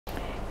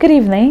Good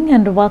evening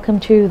and welcome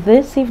to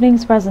this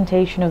evening's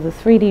presentation of the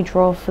 3D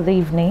draw for the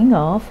evening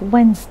of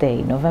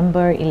Wednesday,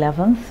 November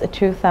 11th,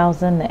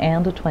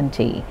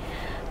 2020.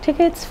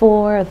 Tickets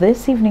for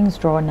this evening's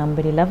draw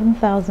numbered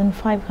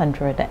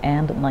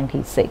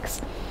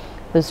 11,596.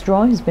 This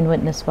draw has been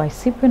witnessed by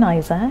Cyprian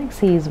Isaacs.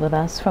 He is with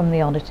us from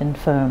the auditing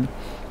firm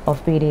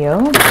of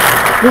BDO.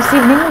 This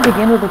evening we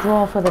begin with the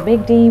draw for the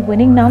Big D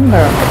winning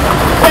number.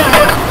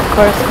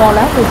 First call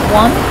up is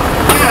 1,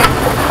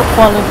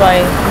 followed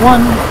by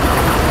 1.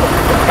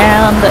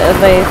 And the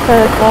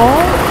third ball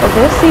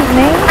this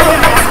evening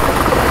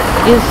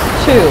is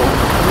 2.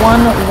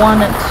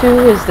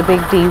 112 is the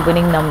Big D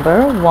winning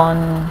number.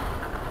 1,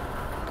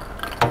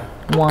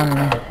 1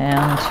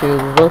 and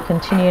 2. We'll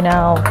continue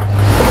now with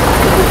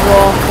the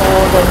draw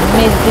for the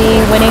Mid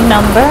D winning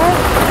number.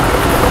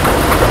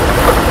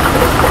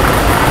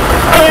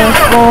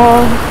 First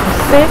ball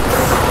 6,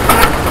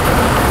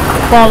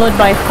 followed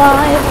by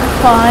 5,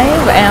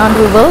 5, and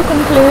we will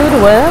conclude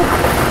with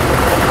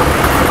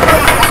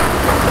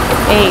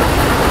 8.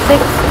 6,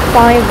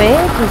 5,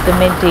 8 is the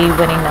Mid D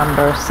winning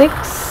number. 6,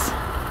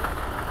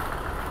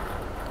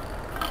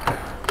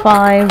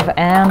 5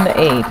 and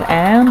 8.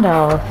 And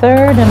our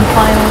third and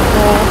final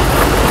ball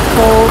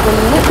for the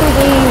Little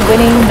D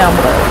winning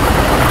number.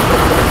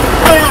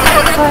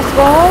 First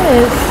ball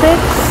is 6,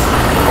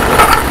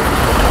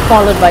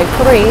 followed by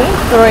 3,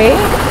 3.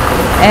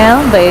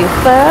 And the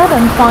third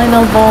and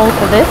final ball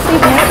for this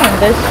evening in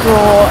this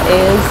draw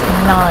is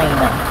 9,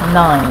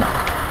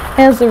 9.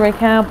 Here's a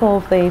recap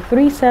of the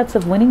 3 sets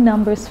of winning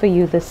numbers for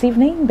you this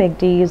evening. Big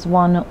D is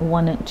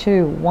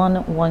 112,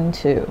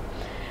 112.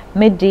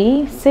 Mid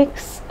D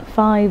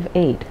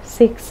 658,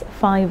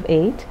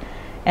 658,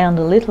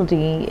 and Little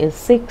D is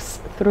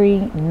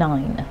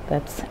 639.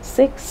 That's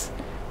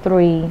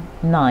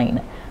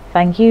 639.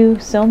 Thank you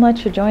so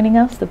much for joining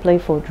us. The Play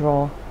 4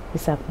 draw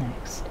is up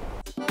next.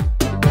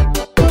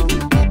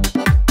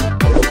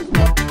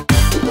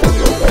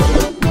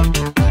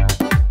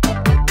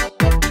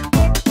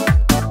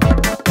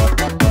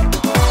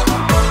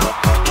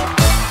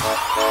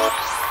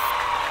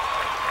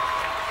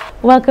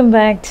 Welcome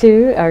back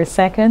to our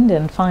second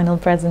and final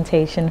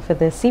presentation for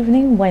this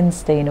evening,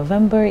 Wednesday,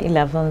 November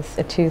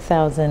 11th,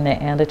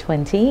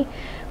 2020.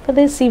 For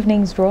this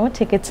evening's draw,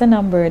 tickets are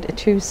numbered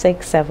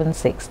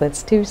 2676.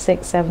 That's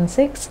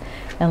 2676,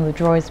 and the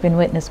draw has been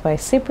witnessed by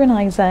Cyprian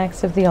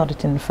Isaacs of the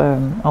auditing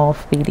firm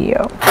of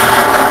BDO.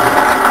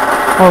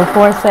 All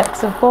 4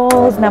 sets of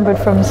balls numbered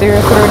from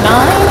 0 through 9.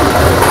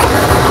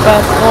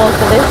 First ball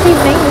for this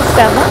evening is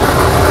 7.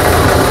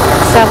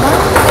 7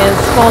 is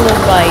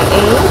followed by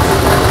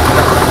 8.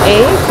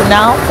 8.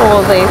 Now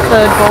for the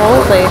third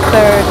ball, the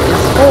third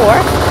is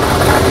 4,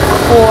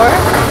 4,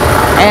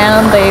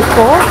 and the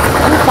fourth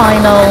and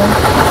final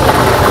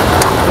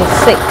is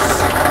 6,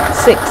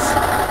 6.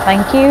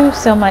 Thank you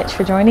so much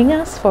for joining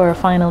us for our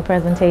final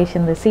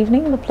presentation this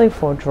evening, the Play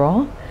 4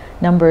 draw,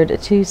 numbered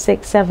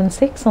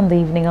 2676 on the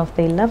evening of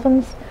the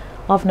 11th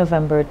of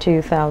November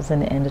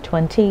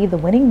 2020. The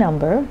winning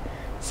number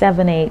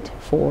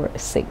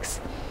 7846.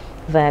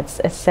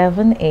 That's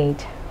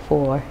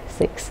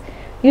 7846.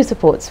 You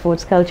support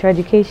sports culture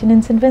education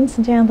in St.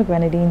 Vincent and the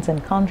Grenadines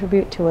and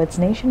contribute towards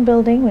nation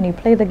building when you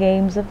play the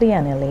games of the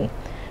NLA.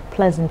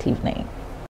 Pleasant evening.